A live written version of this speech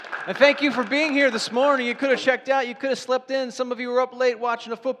And thank you for being here this morning. You could have checked out, you could have slept in. Some of you were up late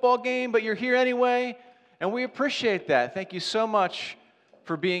watching a football game, but you're here anyway, and we appreciate that. Thank you so much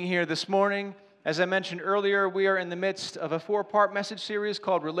for being here this morning. As I mentioned earlier, we are in the midst of a 4-part message series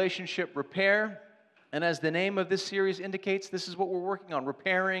called Relationship Repair. And as the name of this series indicates, this is what we're working on,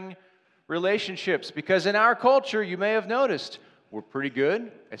 repairing relationships. Because in our culture, you may have noticed, we're pretty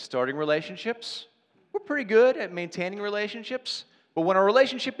good at starting relationships. We're pretty good at maintaining relationships. But when a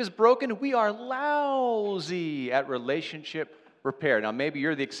relationship is broken, we are lousy at relationship repair. Now, maybe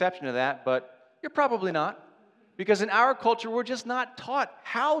you're the exception to that, but you're probably not. Because in our culture, we're just not taught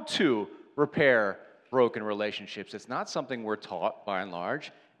how to repair broken relationships. It's not something we're taught, by and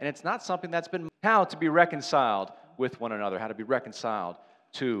large, and it's not something that's been how to be reconciled with one another, how to be reconciled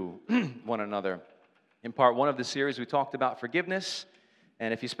to one another. In part 1 of the series, we talked about forgiveness.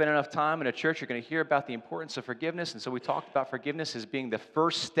 And if you spend enough time in a church, you're going to hear about the importance of forgiveness. And so we talked about forgiveness as being the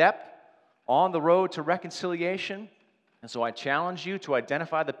first step on the road to reconciliation. And so I challenge you to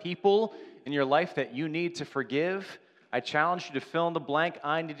identify the people in your life that you need to forgive. I challenge you to fill in the blank,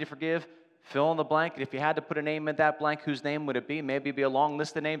 I need to forgive. Fill in the blank. And if you had to put a name in that blank, whose name would it be? Maybe it'd be a long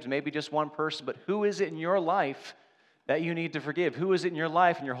list of names, maybe just one person. But who is it in your life that you need to forgive? Who is it in your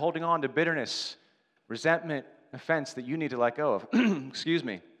life and you're holding on to bitterness, resentment, offense that you need to let go of? Excuse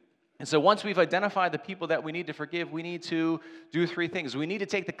me. And so once we've identified the people that we need to forgive, we need to do 3 things. We need to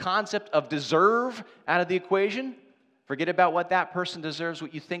take the concept of deserve out of the equation. Forget about what that person deserves,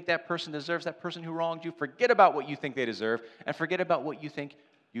 what you think that person deserves, that person who wronged you. Forget about what you think they deserve, and forget about what you think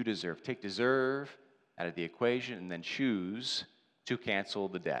you deserve. Take deserve out of the equation and then choose to cancel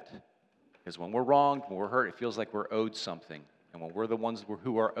the debt. Because when we're wronged, when we're hurt, it feels like we're owed something. And when we're the ones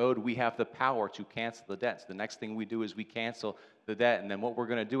who are owed, we have the power to cancel the debt. So the next thing we do is we cancel the debt. And then what we're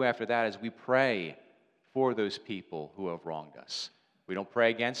going to do after that is we pray for those people who have wronged us. We don't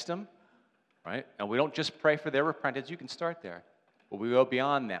pray against them, right? And we don't just pray for their repentance. You can start there. But we go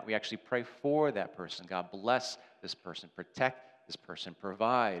beyond that. We actually pray for that person. God bless this person. Protect this person.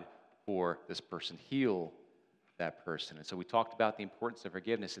 Provide for this person. Heal that person. And so we talked about the importance of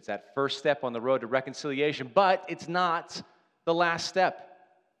forgiveness. It's that first step on the road to reconciliation, but it's not the last step.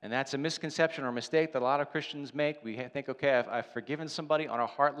 And that's a misconception or a mistake that a lot of Christians make. We think, okay, I've forgiven somebody on a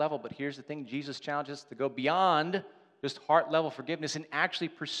heart level, but here's the thing. Jesus challenges us to go beyond just heart level forgiveness and actually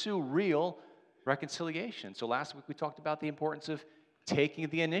pursue real reconciliation. So last week we talked about the importance of taking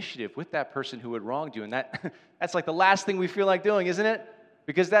the initiative with that person who had wronged you. And that's like the last thing we feel like doing, isn't it?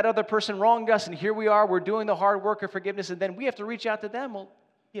 Because that other person wronged us, and here we are, we're doing the hard work of forgiveness, and then we have to reach out to them. Well,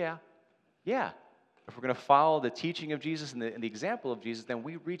 yeah. If we're going to follow the teaching of Jesus and the example of Jesus, then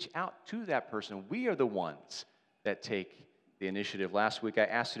we reach out to that person. We are the ones that take the initiative. Last week, I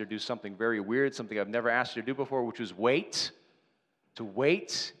asked you to do something very weird, something I've never asked you to do before, which was wait. To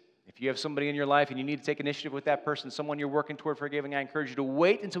wait. If you have somebody in your life and you need to take initiative with that person, someone you're working toward forgiving, I encourage you to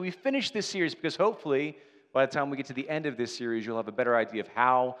wait until we finish this series, because hopefully, by the time we get to the end of this series, you'll have a better idea of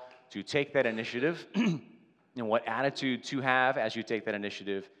how to take that initiative and what attitude to have as you take that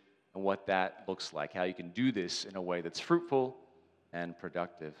initiative, and what that looks like, how you can do this in a way that's fruitful and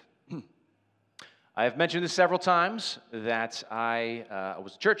productive. I have mentioned this several times, that I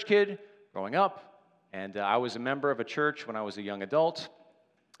was a church kid growing up, and I was a member of a church when I was a young adult,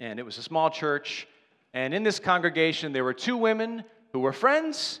 and it was a small church, and in this congregation, there were 2 women who were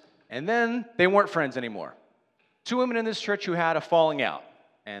friends, and then they weren't friends anymore. 2 women in this church who had a falling out,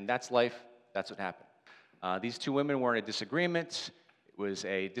 and that's life, that's what happened. These 2 women were in a disagreement. It was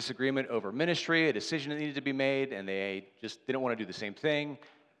a disagreement over ministry, a decision that needed to be made, and they just didn't want to do the same thing.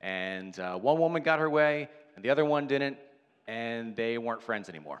 And one woman got her way, and the other one didn't, and they weren't friends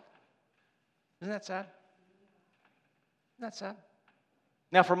anymore. Isn't that sad? Isn't that sad?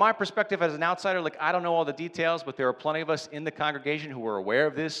 Now, from my perspective as an outsider, I don't know all the details, but there are plenty of us in the congregation who were aware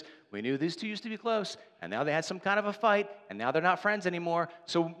of this. We knew these 2 used to be close, and now they had some kind of a fight, and now they're not friends anymore.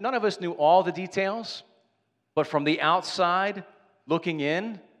 So none of us knew all the details, but from the outside, looking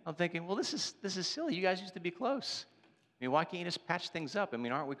in, I'm thinking, well, this is silly. You guys used to be close. I mean, why can't you just patch things up? I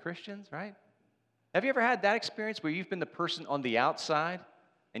mean, aren't we Christians, right? Have you ever had that experience where you've been the person on the outside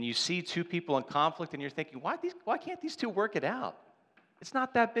and you see 2 people in conflict and you're thinking, why can't these 2 work it out? It's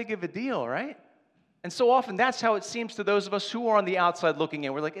not that big of a deal, right? And so often that's how it seems to those of us who are on the outside looking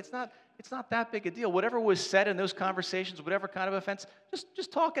in. We're like, it's not that big a deal. Whatever was said in those conversations, whatever kind of offense,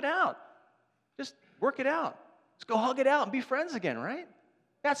 just talk it out. Just work it out. Just go hug it out and be friends again, right?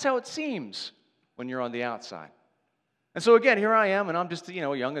 That's how it seems when you're on the outside. And so again, here I am, and I'm just a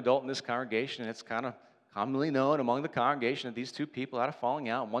young adult in this congregation, and it's kind of commonly known among the congregation that these 2 people had a falling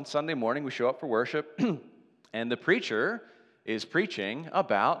out. One Sunday morning, we show up for worship, and the preacher is preaching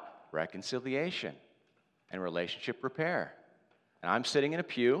about reconciliation and relationship repair. And I'm sitting in a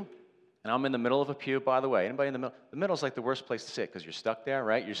pew, and I'm in the middle of a pew, by the way. Anybody in the middle? The middle is like the worst place to sit because you're stuck there,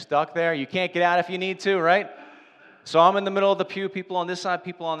 right? You're stuck there. You can't get out if you need to, right? So I'm in the middle of the pew, people on this side,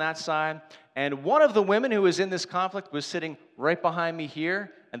 people on that side. And one of the women who was in this conflict was sitting right behind me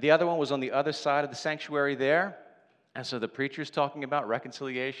here, and the other one was on the other side of the sanctuary there. And so the preacher's talking about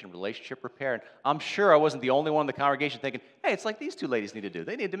reconciliation, relationship repair. And I'm sure I wasn't the only one in the congregation thinking, hey, it's like these two ladies need to do.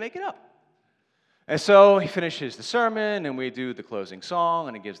 They need to make it up. And so he finishes the sermon, and we do the closing song,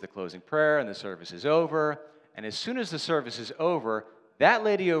 and he gives the closing prayer, and the service is over. And as soon as the service is over, that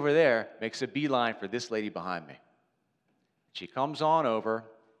lady over there makes a beeline for this lady behind me. She comes on over,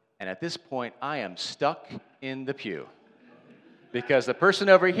 and at this point, I am stuck in the pew. Because the person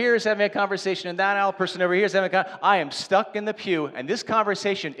over here is having a conversation in that aisle, person over here is having a conversation. I am stuck in the pew, and this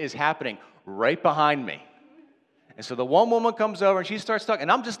conversation is happening right behind me. And so the one woman comes over, and she starts talking,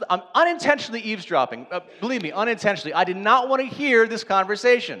 and I'm unintentionally eavesdropping. Believe me, unintentionally. I did not want to hear this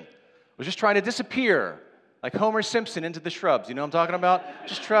conversation. I was just trying to disappear, like Homer Simpson into the shrubs. You know what I'm talking about?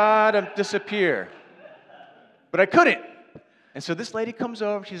 Just try to disappear. But I couldn't. And so this lady comes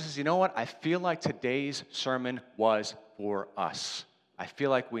over, she says, you know what? I feel like today's sermon was for us. I feel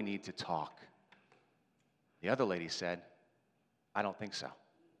like we need to talk. The other lady said, I don't think so.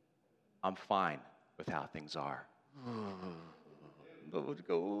 I'm fine with how things are. I don't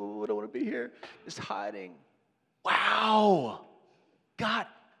want to be here. Just hiding. Wow. Got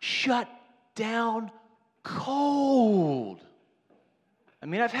shut down cold. I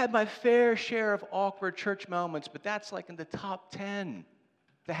mean, I've had my fair share of awkward church moments, but that's like in the top 10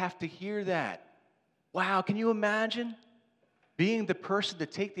 to have to hear that. Wow, can you imagine being the person to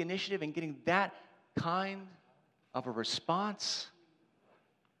take the initiative and getting that kind of a response?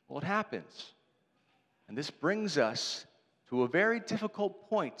 Well, it happens. And this brings us to a very difficult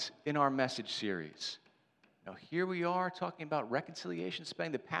point in our message series. Now, here we are talking about reconciliation,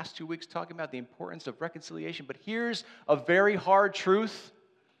 spending the past 2 weeks talking about the importance of reconciliation, but here's a very hard truth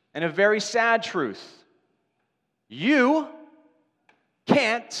and a very sad truth. You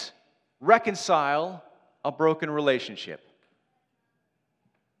can't reconcile a broken relationship.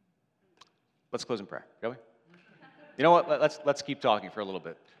 Let's close in prayer, shall we? You know what? Let's keep talking for a little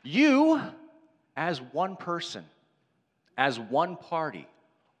bit. You, as one person, as one party,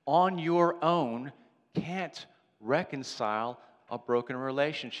 on your own, can't reconcile a broken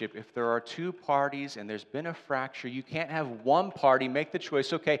relationship. If there are two parties and there's been a fracture, you can't have one party make the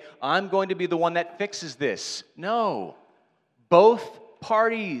choice, okay, I'm going to be the one that fixes this. No. Both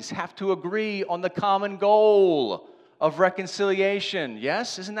parties have to agree on the common goal of reconciliation.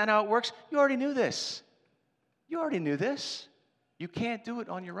 Yes? Isn't that how it works? You already knew this. You already knew this. You can't do it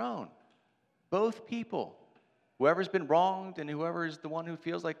on your own. Both people, whoever's been wronged and whoever is the one who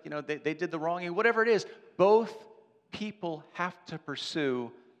feels like, they did the wronging, whatever it is, both people have to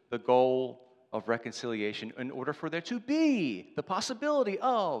pursue the goal of reconciliation in order for there to be the possibility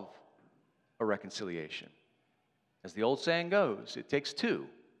of a reconciliation. As the old saying goes, it takes two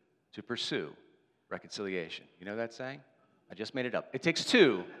to pursue reconciliation. You know that saying? I just made it up. It takes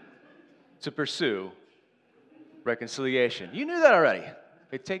two to pursue reconciliation. You knew that already.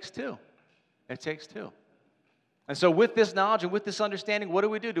 It takes two. It takes two. And so with this knowledge and with this understanding, what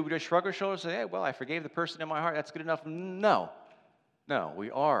do? Do we just shrug our shoulders and say, hey, well, I forgave the person in my heart. That's good enough? No. No,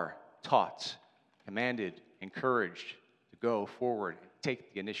 we are taught, commanded, encouraged to go forward,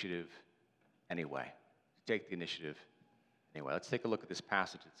 take the initiative anyway. Take the initiative anyway. Let's take a look at this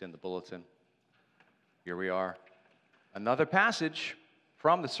passage that's in the bulletin. Here we are. Another passage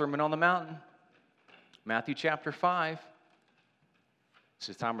from the Sermon on the Mountain, Matthew chapter 5. This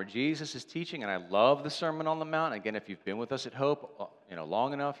is a time where Jesus is teaching, and I love the Sermon on the Mount. Again, if you've been with us at Hope,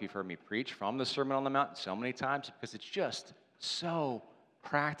 long enough, you've heard me preach from the Sermon on the Mount so many times because it's just so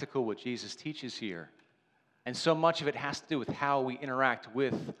practical what Jesus teaches here. And so much of it has to do with how we interact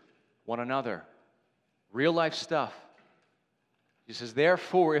with one another. Real life stuff. He says,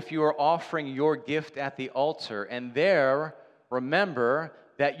 therefore, if you are offering your gift at the altar, and there remember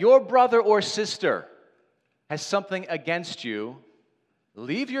that your brother or sister has something against you,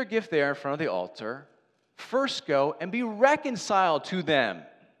 leave your gift there in front of the altar. First go and be reconciled to them.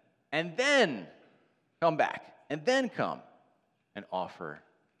 And then come back. And then come and offer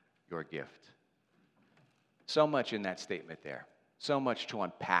your gift. So much in that statement there. So much to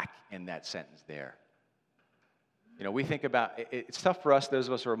unpack in that sentence there. We think about, it's tough for us, those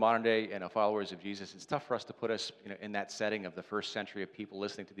of us who are modern day followers of Jesus, it's tough for us to put us in that setting of the first century of people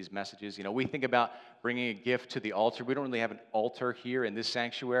listening to these messages. We think about bringing a gift to the altar. We don't really have an altar here in this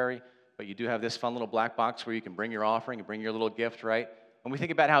sanctuary, but you do have this fun little black box where you can bring your offering and bring your little gift, right? And we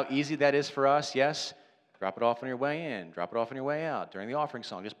think about how easy that is for us, yes? Drop it off on your way in, drop it off on your way out. During the offering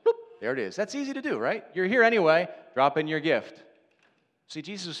song, just bloop, there it is. That's easy to do, right? You're here anyway, drop in your gift. See,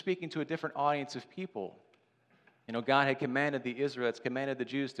 Jesus was speaking to a different audience of people. You know, God had commanded the Israelites, commanded the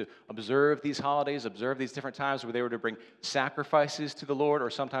Jews to observe these holidays, observe these different times where they were to bring sacrifices to the Lord or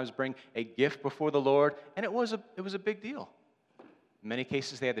sometimes bring a gift before the Lord, and it was a big deal. In many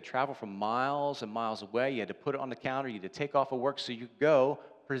cases, they had to travel from miles and miles away. You had to put it on the counter. You had to take off of work so you could go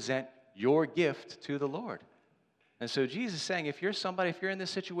present your gift to the Lord. And so Jesus is saying, if you're in this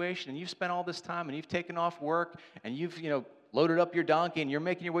situation and you've spent all this time and you've taken off work and you've, loaded up your donkey and you're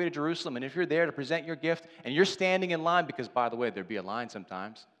making your way to Jerusalem, and if you're there to present your gift and you're standing in line, because by the way, there'd be a line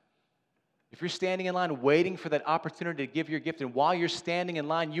sometimes. If you're standing in line waiting for that opportunity to give your gift, and while you're standing in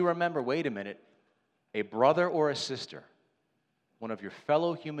line, you remember, wait a minute, a brother or a sister, one of your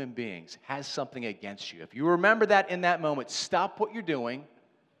fellow human beings, has something against you. If you remember that in that moment, stop what you're doing,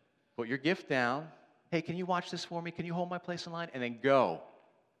 put your gift down. Hey, can you watch this for me? Can you hold my place in line? And then go.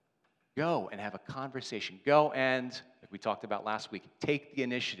 Go and have a conversation. Go and, like we talked about last week, take the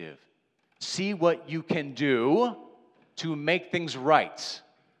initiative. See what you can do to make things right.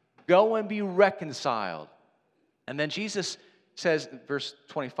 Go and be reconciled. And then Jesus says, verse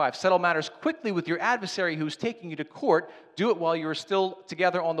 25, settle matters quickly with your adversary who's taking you to court. Do it while you're still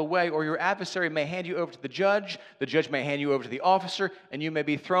together on the way, or your adversary may hand you over to the judge may hand you over to the officer, and you may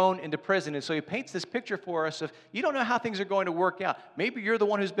be thrown into prison. And so he paints this picture for us of, you don't know how things are going to work out. Maybe you're the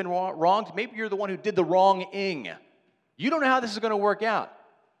one who's been wronged. Maybe you're the one who did the wronging. You don't know how this is going to work out.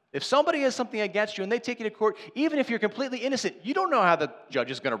 If somebody has something against you and they take you to court, even if you're completely innocent, you don't know how the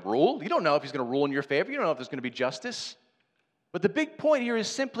judge is going to rule. You don't know if he's going to rule in your favor. You don't know if there's going to be justice. But the big point here is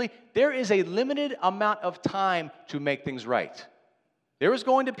simply, there is a limited amount of time to make things right. There is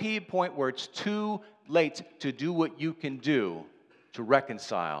going to be a point where it's too late to do what you can do to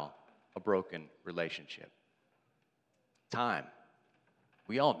reconcile a broken relationship. Time.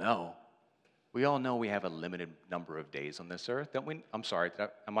 We all know. We all know we have a limited number of days on this earth, don't we? I'm sorry,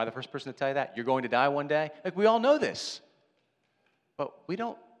 am I the first person to tell you that? You're going to die one day? Like, we all know this. But we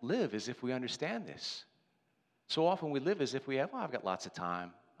don't live as if we understand this. So often we live as if we have, I've got lots of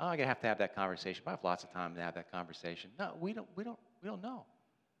time. I'm going to have that conversation. I have lots of time to have that conversation. No, we don't know.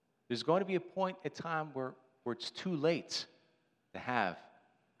 There's going to be a point in time where it's too late to have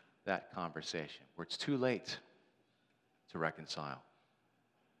that conversation, where it's too late to reconcile.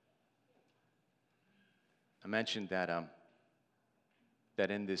 I mentioned that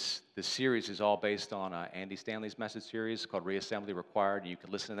in this series is all based on Andy Stanley's message series called Reassembly Required, and you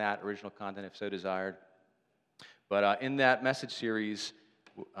can listen to that original content if so desired. But in that message series,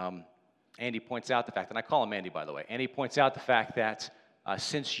 Andy points out the fact, and I call him Andy, by the way. Andy points out the fact that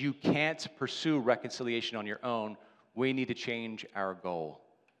since you can't pursue reconciliation on your own, we need to change our goal.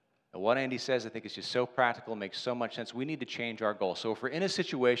 And what Andy says, I think, is just so practical, makes so much sense. We need to change our goal. So if we're in a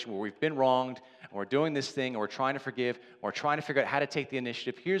situation where we've been wronged, and we're doing this thing, and we're trying to forgive, and we're trying to figure out how to take the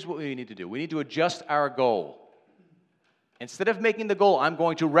initiative, here's what we need to do. We need to adjust our goal. Instead of making the goal, I'm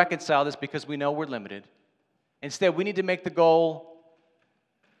going to reconcile this because we know we're limited, instead, we need to make the goal,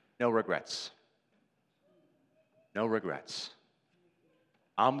 no regrets. No regrets.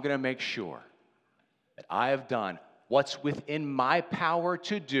 I'm going to make sure that I have done what's within my power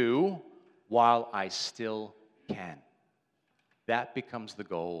to do while I still can. That becomes the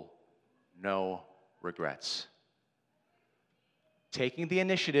goal, no regrets. Taking the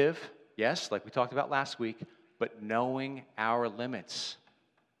initiative, yes, like we talked about last week, but knowing our limits.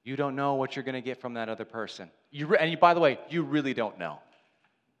 You don't know what you're going to get from that other person. By the way, you really don't know.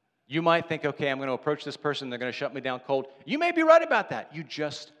 You might think, okay, I'm going to approach this person, they're going to shut me down cold. You may be right about that. You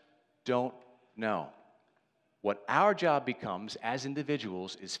just don't know. What our job becomes as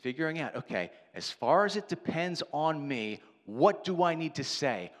individuals is figuring out, okay, as far as it depends on me, what do I need to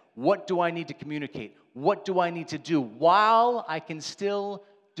say? What do I need to communicate? What do I need to do while I can still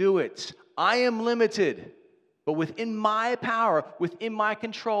do it? I am limited, but within my power, within my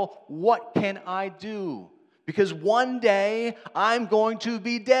control, what can I do? Because one day I'm going to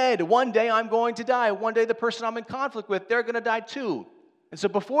be dead. One day I'm going to die. One day the person I'm in conflict with, they're going to die too. And so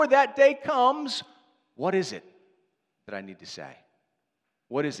before that day comes, what is it that I need to say?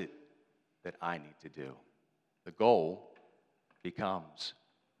 What is it that I need to do? The goal becomes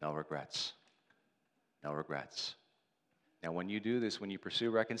no regrets. No regrets. Now, when you do this, when you pursue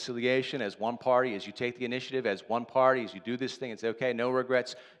reconciliation as one party, as you take the initiative as one party, as you do this thing and say, okay, no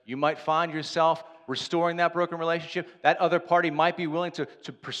regrets, you might find yourself restoring that broken relationship. That other party might be willing to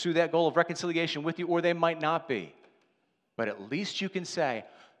pursue that goal of reconciliation with you, or they might not be. But at least you can say,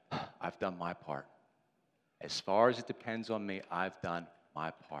 I've done my part. As far as it depends on me, I've done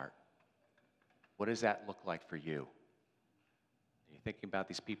my part. What does that look like for you? Are you thinking about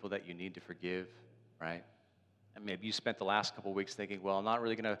these people that you need to forgive, right? And maybe you spent the last couple of weeks thinking, well, I'm not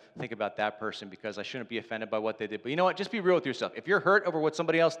really going to think about that person because I shouldn't be offended by what they did. But you know what? Just be real with yourself. If you're hurt over what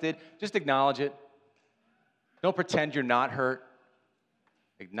somebody else did, just acknowledge it. Don't pretend you're not hurt.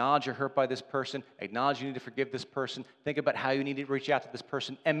 Acknowledge you're hurt by this person. Acknowledge you need to forgive this person. Think about how you need to reach out to this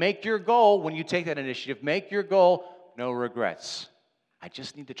person. And make your goal, when you take that initiative, make your goal, no regrets. I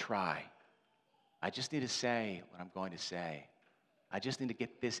just need to try. I just need to say what I'm going to say. I just need to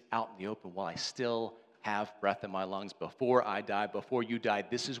get this out in the open while I still have breath in my lungs before I die, before you die.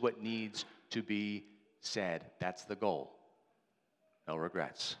 This is what needs to be said. That's the goal. No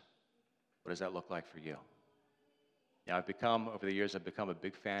regrets. What does that look like for you? Now, over the years, I've become a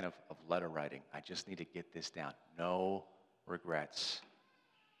big fan of letter writing. I just need to get this down. No regrets.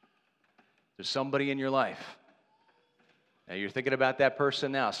 There's somebody in your life. Now, you're thinking about that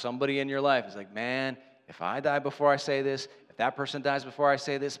person now. Somebody in your life is like, man, if I die before I say this, if that person dies before I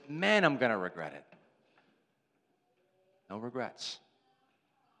say this, man, I'm going to regret it. No regrets.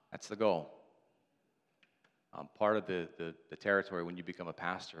 That's the goal. Part of the territory when you become a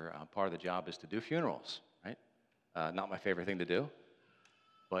pastor, part of the job is to do funerals, right? Not my favorite thing to do,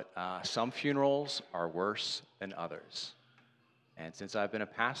 but some funerals are worse than others. And since I've been a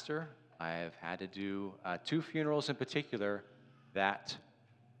pastor, I've had to do 2 funerals in particular that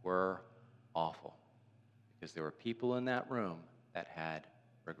were awful because there were people in that room that had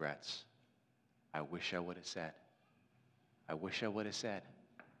regrets. I wish I would have said. I wish I would have said.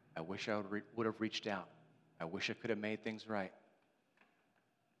 I wish I would have reached out. I wish I could have made things right.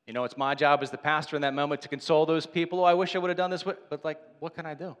 You know, it's my job as the pastor in that moment to console those people. Oh, I wish I would have done this, but like, what can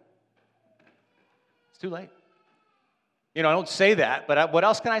I do? It's too late. You know, I don't say that, but what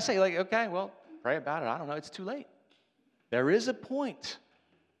else can I say? Like, okay, well, pray about it. I don't know. It's too late. There is a point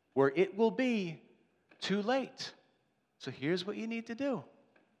where it will be too late. So here's what you need to do.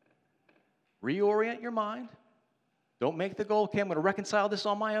 Reorient your mind. Don't make the goal, okay, I'm going to reconcile this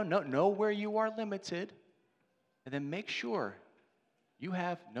on my own. No, know where you are limited. And then make sure you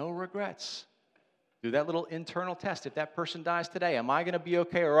have no regrets. Do that little internal test. If that person dies today, am I going to be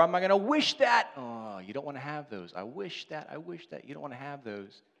okay or am I going to wish that? Oh, you don't want to have those. I wish that. You don't want to have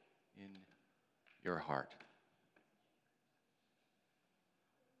those in your heart.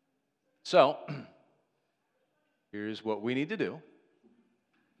 So, here's what we need to do.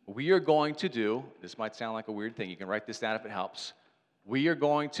 We are going to do, this might sound like a weird thing. You can write this down if it helps. We are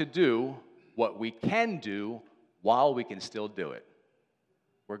going to do what we can do while we can still do it.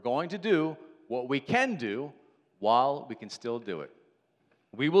 We're going to do what we can do while we can still do it.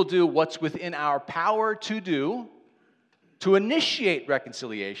 We will do what's within our power to do to initiate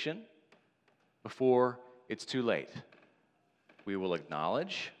reconciliation before it's too late. We will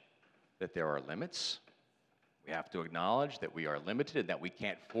acknowledge that there are limits. We have to acknowledge that we are limited and that we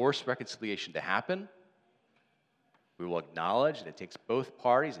can't force reconciliation to happen. We will acknowledge that it takes both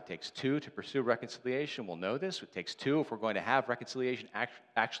parties. It takes 2 to pursue reconciliation. We'll know this. It takes 2 if we're going to have reconciliation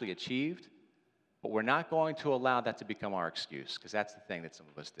actually achieved. But we're not going to allow that to become our excuse, because that's the thing that some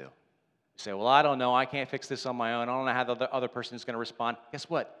of us do. You say, well, I don't know. I can't fix this on my own. I don't know how the other person is going to respond. Guess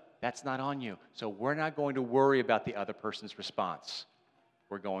what? That's not on you. So we're not going to worry about the other person's response.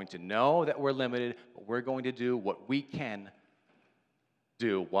 We're going to know that we're limited, but we're going to do what we can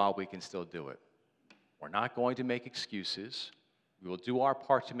do while we can still do it. We're not going to make excuses. We will do our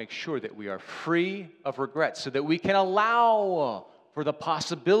part to make sure that we are free of regrets so that we can allow for the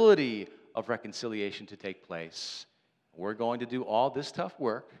possibility of reconciliation to take place. We're going to do all this tough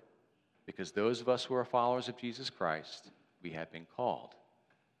work because those of us who are followers of Jesus Christ, we have been called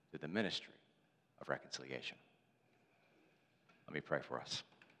to the ministry of reconciliation. Let me pray for us.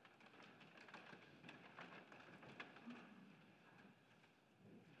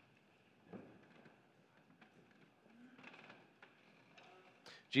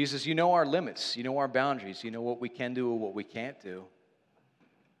 Jesus, you know our limits. You know our boundaries. You know what we can do and what we can't do.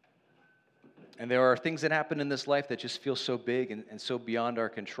 And there are things that happen in this life that just feel so big and so beyond our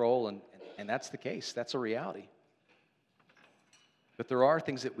control, and that's the case. That's a reality. But there are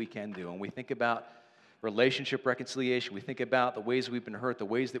things that we can do, and we think about relationship reconciliation. We think about the ways we've been hurt, the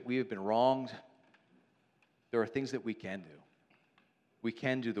ways that we have been wronged. There are things that we can do. We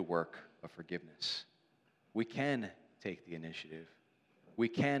can do the work of forgiveness. We can take the initiative. We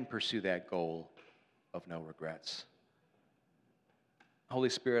can pursue that goal of no regrets. Holy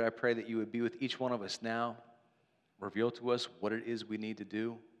Spirit, I pray that you would be with each one of us now. Reveal to us what it is we need to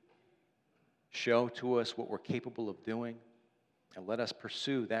do. Show to us what we're capable of doing. And let us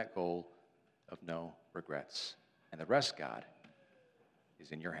pursue that goal of no regrets. And the rest, God,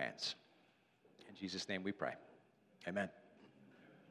 is in your hands. In Jesus' name we pray. Amen.